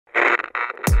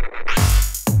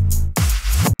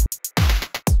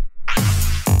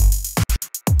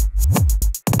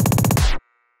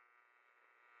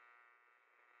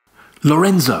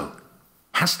Lorenzo,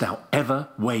 hast thou ever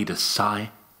weighed a sigh,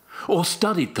 or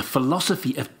studied the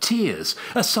philosophy of tears,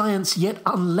 a science yet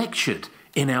unlectured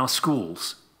in our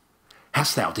schools?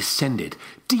 Hast thou descended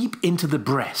deep into the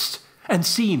breast and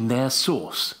seen their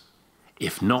source?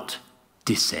 If not,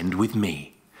 descend with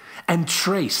me, and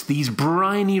trace these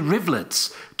briny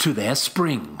rivulets to their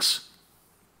springs.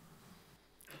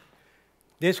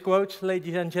 This quote,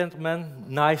 ladies and gentlemen,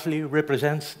 nicely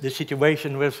represents the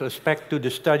situation with respect to the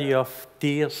study of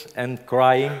tears and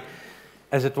crying,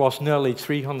 as it was nearly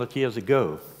 300 years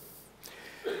ago.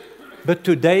 But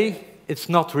today, it's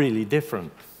not really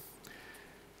different.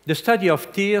 The study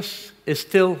of tears is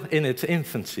still in its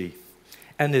infancy,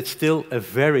 and it's still a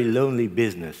very lonely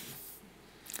business.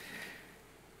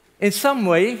 In some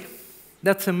way,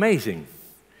 that's amazing,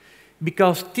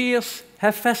 because tears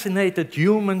have fascinated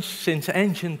humans since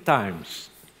ancient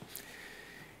times.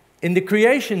 In the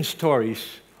creation stories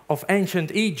of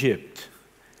ancient Egypt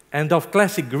and of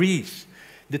classic Greece,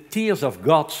 the tears of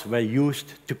gods were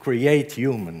used to create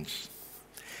humans.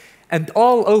 And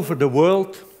all over the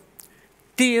world,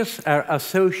 tears are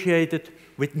associated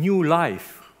with new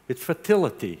life, with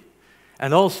fertility,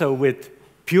 and also with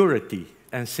purity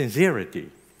and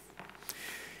sincerity.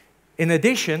 In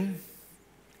addition,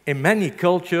 in many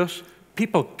cultures,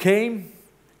 people came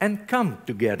and come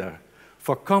together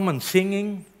for common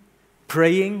singing,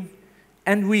 praying,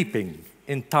 and weeping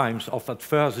in times of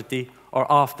adversity or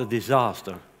after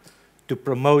disaster to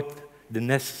promote the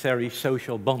necessary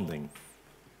social bonding.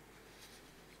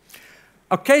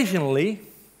 Occasionally,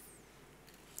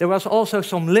 there was also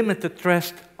some limited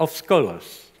trust of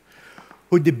scholars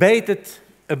who debated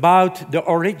about the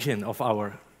origin of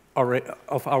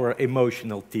our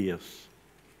emotional tears.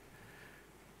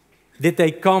 Did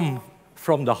they come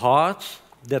from the hearts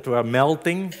that were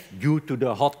melting due to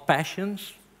the hot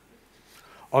passions?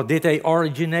 Or did they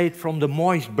originate from the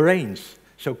moist brains,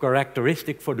 so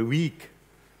characteristic for the weak,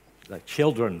 like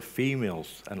children,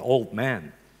 females, and old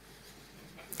men?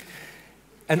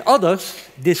 And others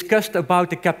discussed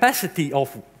about the capacity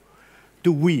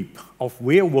to weep of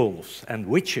werewolves and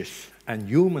witches and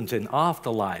humans in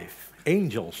afterlife,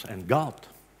 angels and God.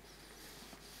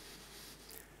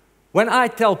 When I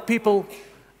tell people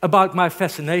about my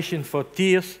fascination for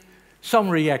tears, some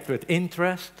react with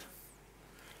interest,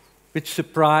 with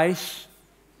surprise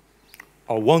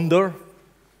or wonder,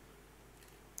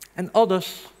 and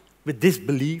others with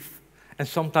disbelief and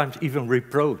sometimes even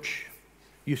reproach.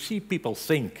 You see people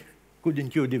think,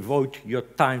 couldn't you devote your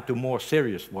time to more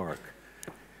serious work?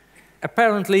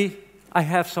 Apparently, I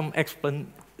have some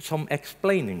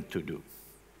explaining to do,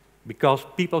 because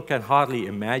people can hardly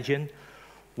imagine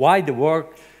why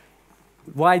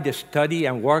the study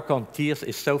and work on tears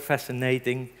is so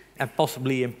fascinating and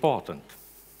possibly important.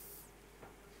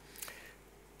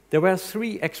 There were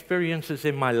 3 experiences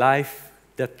in my life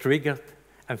that triggered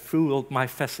and fueled my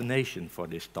fascination for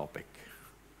this topic.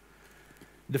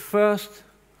 The first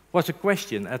was a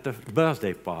question at a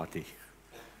birthday party.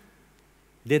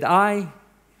 Did I,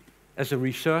 as a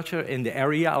researcher in the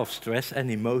area of stress and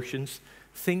emotions,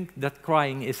 think that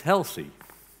crying is healthy?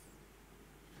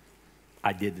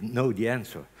 I didn't know the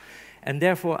answer, and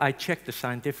therefore I checked the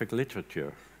scientific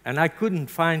literature, and I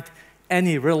couldn't find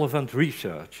any relevant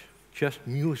research, just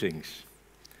musings.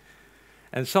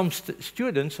 And some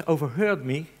students overheard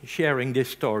me sharing this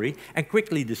story and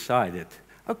quickly decided,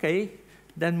 okay,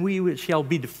 then we shall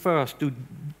be the first to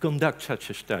conduct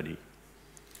such a study.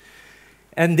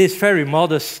 And this very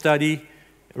modest study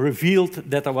revealed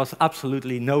that there was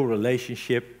absolutely no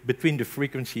relationship between the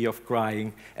frequency of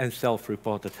crying and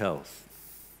self-reported health.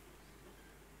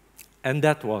 And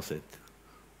that was it,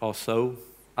 or so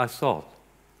I thought.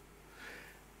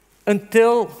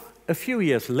 Until a few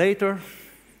years later,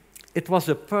 it was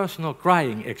a personal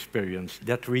crying experience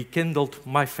that rekindled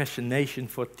my fascination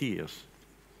for tears.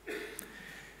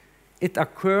 It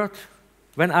occurred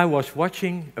when I was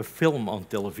watching a film on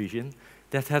television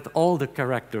that had all the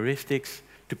characteristics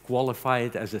to qualify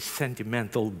it as a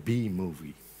sentimental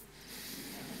B-movie.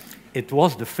 It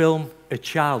was the film A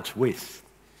Child's Wish,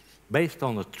 based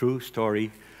on a true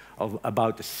story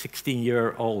about a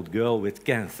 16-year-old girl with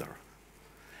cancer.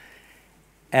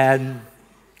 And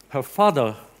her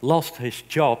father lost his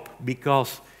job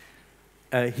because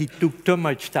he took too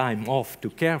much time off to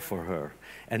care for her.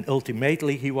 And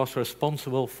ultimately, he was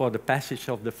responsible for the passage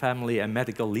of the Family and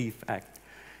Medical Leave Act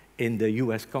in the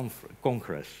US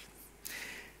Congress.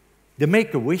 The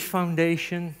Make-A-Wish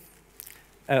Foundation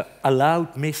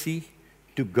allowed Missy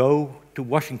to go to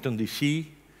Washington,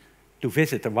 D.C., to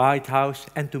visit the White House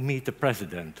and to meet the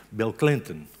president, Bill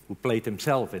Clinton, who played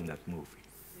himself in that movie.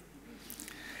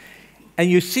 And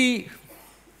you see,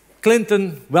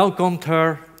 Clinton welcomed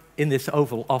her in this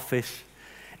Oval Office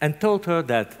and told her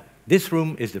that this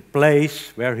room is the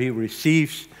place where he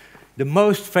receives the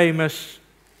most famous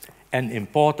and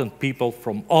important people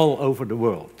from all over the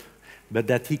world, but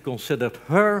that he considered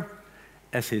her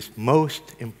as his most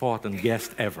important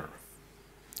guest ever.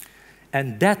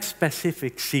 And that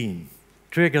specific scene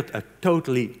triggered a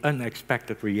totally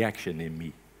unexpected reaction in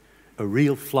me, a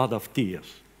real flood of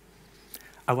tears.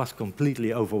 I was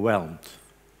completely overwhelmed.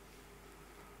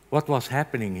 What was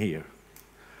happening here?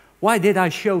 Why did I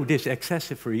show this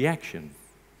excessive reaction?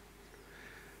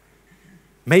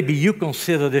 Maybe you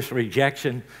consider this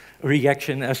reaction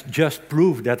as just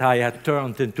proof that I had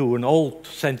turned into an old,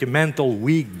 sentimental,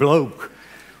 weak bloke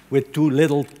with too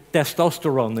little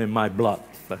testosterone in my blood.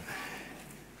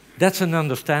 That's an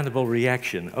understandable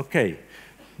reaction, okay.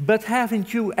 But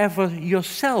haven't you ever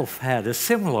yourself had a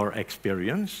similar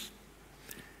experience?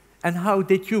 And how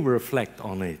did you reflect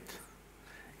on it?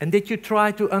 And did you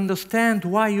try to understand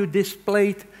why you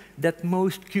displayed that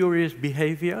most curious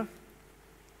behavior?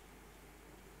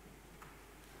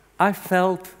 I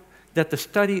felt that the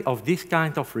study of these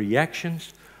kind of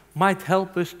reactions might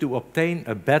help us to obtain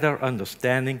a better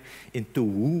understanding into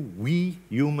who we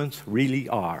humans really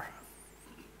are.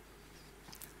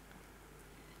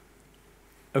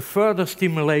 A further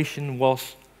stimulation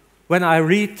was when I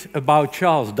read about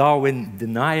Charles Darwin's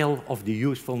denial of the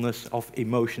usefulness of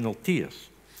emotional tears.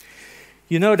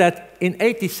 You know that in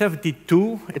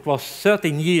 1872, it was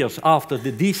 13 years after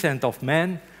the descent of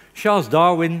man, Charles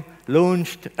Darwin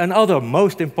launched another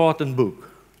most important book,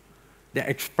 The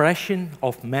Expression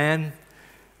of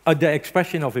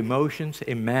Emotions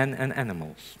in Man and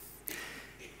Animals.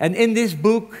 And in this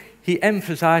book, he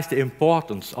emphasized the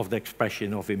importance of the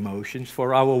expression of emotions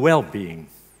for our well-being.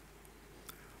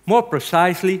 More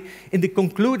precisely, in the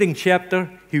concluding chapter,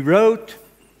 he wrote,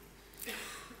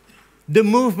 "The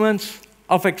movements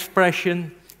of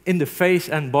expression in the face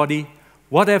and body,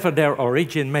 whatever their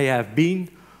origin may have been,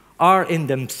 are in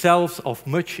themselves of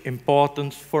much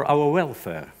importance for our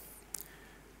welfare.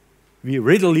 We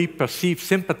readily perceive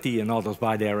sympathy in others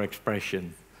by their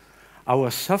expression.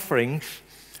 Our sufferings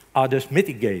are thus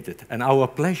mitigated and our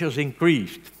pleasures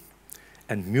increased,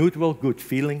 and mutual good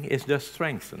feeling is thus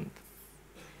strengthened."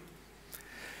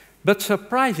 But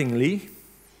surprisingly,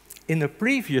 in a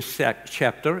previous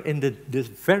chapter in this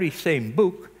very same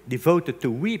book devoted to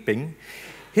weeping,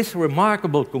 his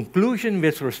remarkable conclusion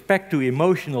with respect to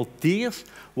emotional tears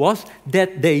was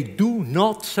that they do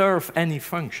not serve any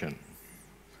function.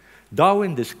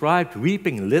 Darwin described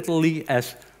weeping literally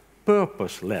as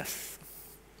purposeless.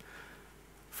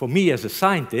 For me as a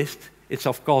scientist, it's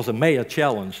of course a major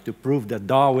challenge to prove that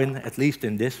Darwin, at least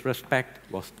in this respect,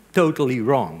 was totally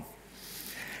wrong.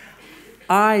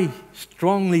 I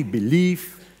strongly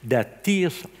believe that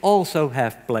tears also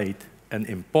have played an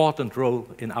important role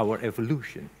in our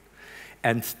evolution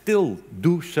and still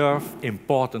do serve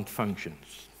important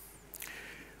functions.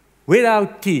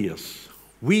 Without tears,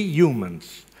 we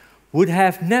humans would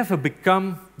have never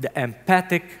become the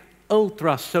empathic,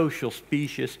 ultra-social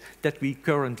species that we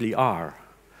currently are.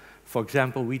 For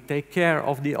example, we take care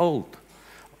of the old,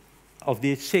 of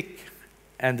the sick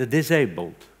and the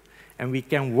disabled, and we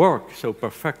can work so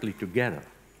perfectly together.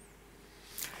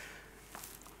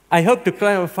 I hope to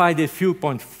clarify this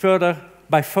viewpoint further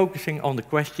by focusing on the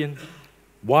question,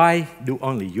 why do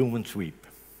only humans weep?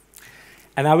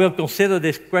 And I will consider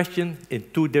this question in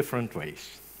two different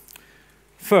ways.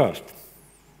 First,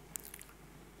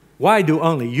 why do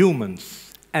only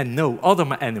humans and no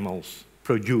other animals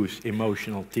produce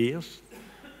emotional tears?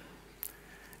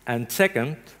 And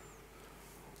second,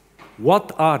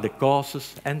 what are the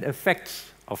causes and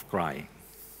effects of crying?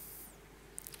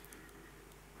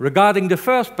 Regarding the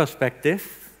first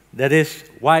perspective, that is,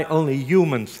 why only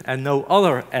humans and no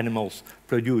other animals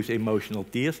produce emotional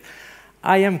tears,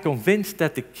 I am convinced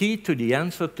that the key to the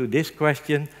answer to this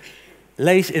question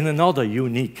lays in another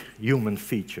unique human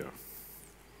feature: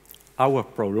 our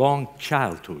prolonged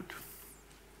childhood.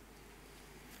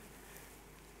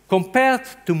 Compared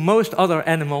to most other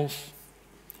animals,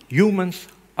 humans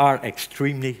are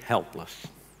extremely helpless.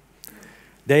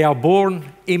 They are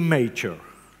born immature,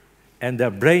 and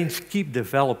their brains keep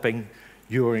developing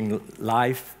during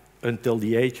life until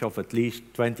the age of at least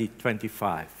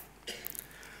 20-25.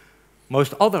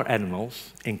 Most other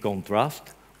animals, in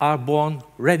contrast, are born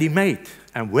ready-made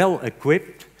and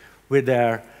well-equipped with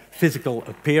their physical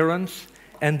appearance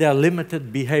and their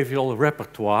limited behavioral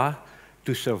repertoire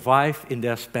to survive in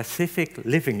their specific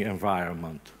living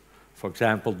environment. For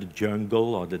example, the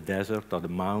jungle or the desert or the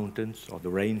mountains or the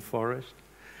rainforest.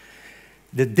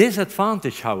 The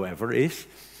disadvantage, however, is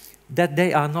that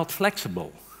they are not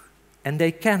flexible, and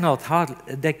they can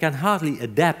hardly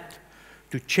adapt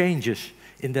to changes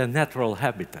in their natural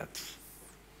habitats.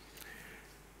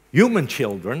 Human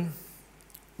children,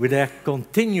 with their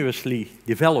continuously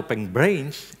developing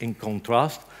brains, in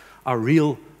contrast, are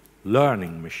real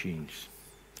learning machines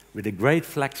with a great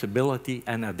flexibility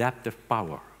and adaptive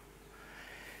power.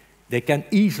 They can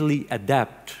easily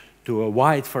adapt to a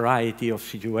wide variety of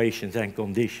situations and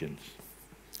conditions.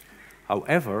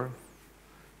 However,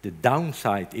 the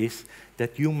downside is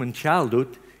that human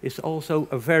childhood is also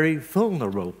a very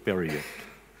vulnerable period,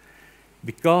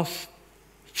 because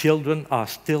children are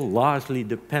still largely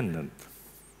dependent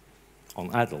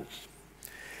on adults.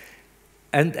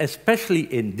 And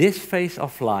especially in this phase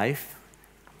of life,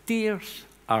 tears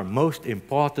are most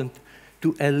important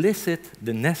to elicit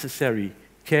the necessary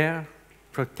care,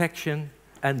 protection,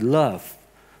 and love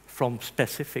from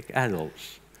specific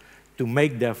adults to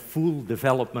make their full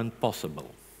development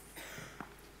possible.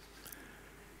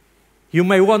 You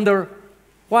may wonder,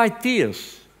 why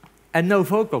tears and no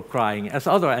vocal crying as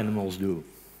other animals do?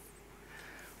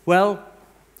 Well,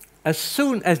 as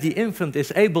soon as the infant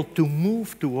is able to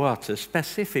move towards a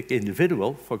specific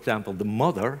individual, for example, the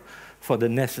mother, for the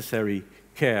necessary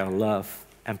care, love,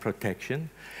 and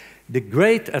protection, the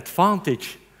great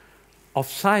advantage of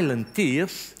silent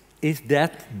tears is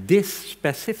that this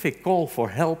specific call for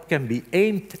help can be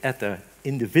aimed at an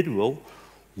individual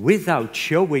without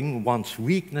showing one's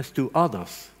weakness to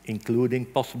others, including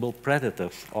possible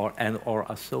predators or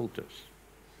assaulters.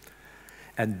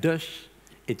 And thus,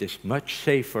 it is much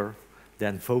safer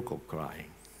than vocal crying.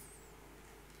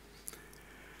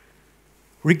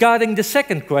 Regarding the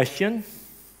second question,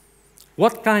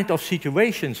 what kind of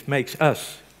situations makes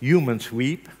us humans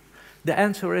weep? The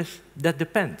answer is, that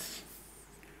depends.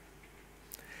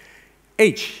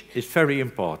 Age is very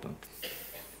important.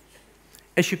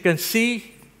 As you can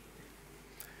see,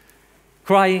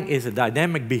 crying is a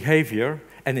dynamic behavior,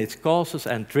 and its causes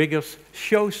and triggers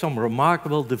show some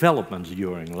remarkable developments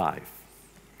during life.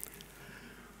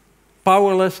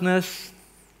 Powerlessness,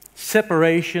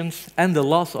 separations, and the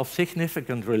loss of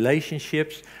significant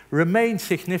relationships remain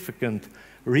significant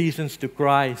reasons to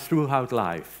cry throughout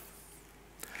life.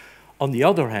 On the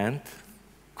other hand,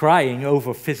 crying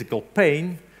over physical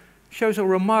pain shows a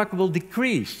remarkable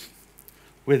decrease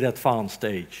with advanced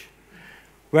age,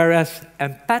 whereas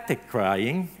empathic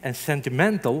crying and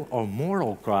sentimental or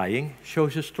moral crying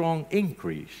shows a strong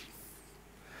increase.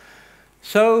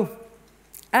 So,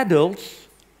 adults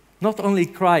not only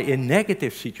cry in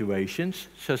negative situations,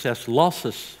 such as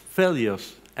losses,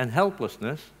 failures, and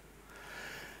helplessness,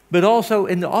 but also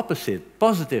in the opposite,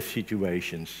 positive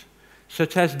situations,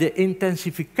 such as the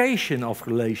intensification of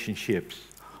relationships,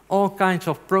 all kinds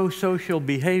of pro-social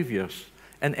behaviors,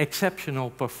 and exceptional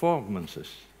performances.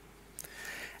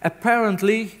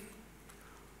 Apparently,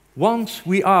 once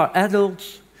we are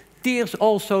adults, tears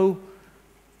also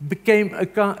become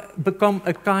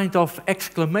a kind of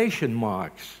exclamation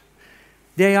marks.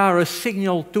 They are a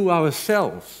signal to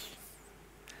ourselves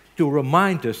to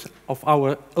remind us of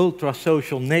our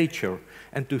ultra-social nature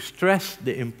and to stress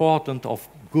the importance of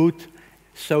good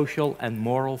social and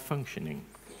moral functioning.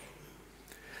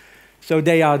 So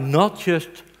they are not just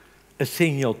a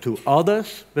signal to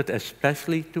others, but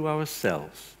especially to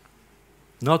ourselves.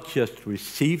 Not just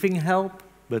receiving help,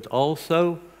 but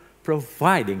also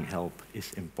providing help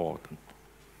is important.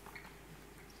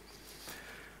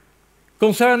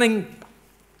 Concerning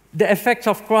the effects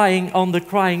of crying on the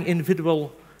crying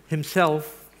individual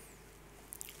himself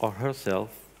or herself,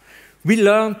 we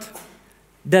learned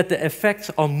that the effects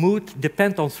on mood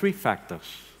depend on three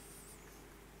factors.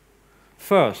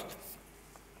 First,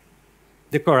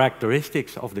 the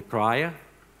characteristics of the crier.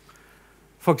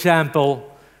 For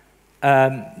example,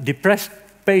 depressed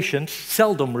patients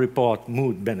seldom report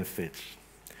mood benefits.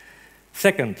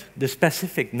 Second, the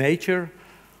specific nature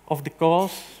of the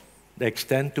cause, the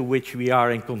extent to which we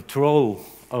are in control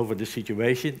over the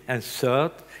situation. And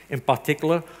third, in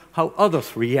particular, how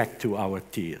others react to our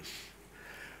tears.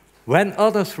 When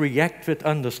others react with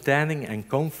understanding and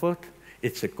comfort,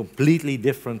 it's a completely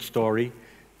different story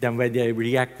than when they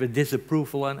react with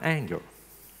disapproval and anger.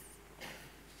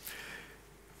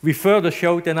 We further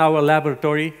showed in our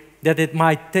laboratory that it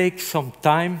might take some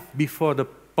time before the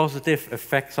positive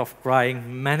effects of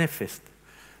crying manifest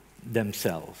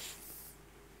themselves.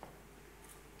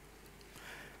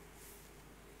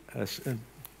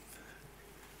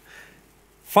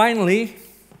 Finally,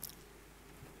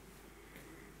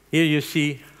 here you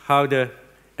see how the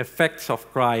effects of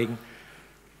crying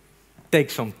take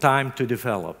some time to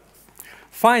develop.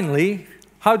 Finally,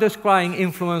 How does crying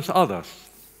influence others?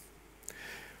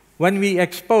 When we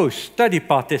expose study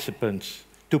participants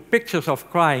to pictures of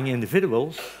crying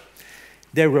individuals,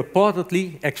 they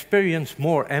reportedly experience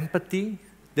more empathy,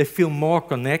 they feel more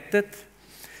connected,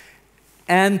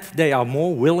 and they are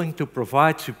more willing to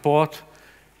provide support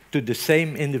to the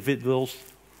same individuals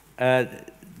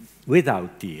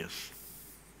without tears.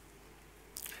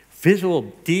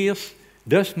 Visual tears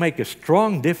thus make a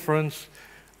strong difference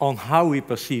on how we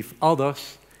perceive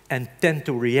others and tend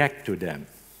to react to them.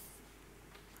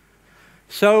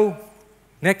 So,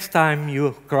 next time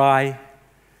you cry,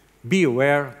 be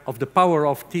aware of the power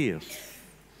of tears.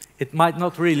 It might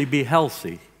not really be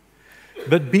healthy,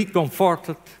 but be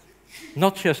comforted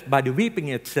not just by the weeping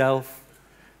itself,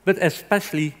 but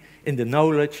especially in the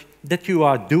knowledge that you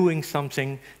are doing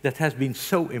something that has been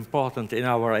so important in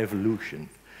our evolution,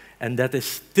 and that is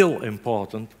still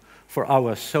important for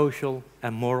our social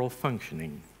and moral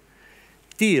functioning.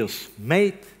 Tears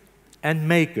made and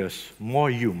make us more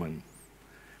human.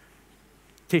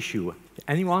 Tissue,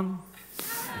 anyone?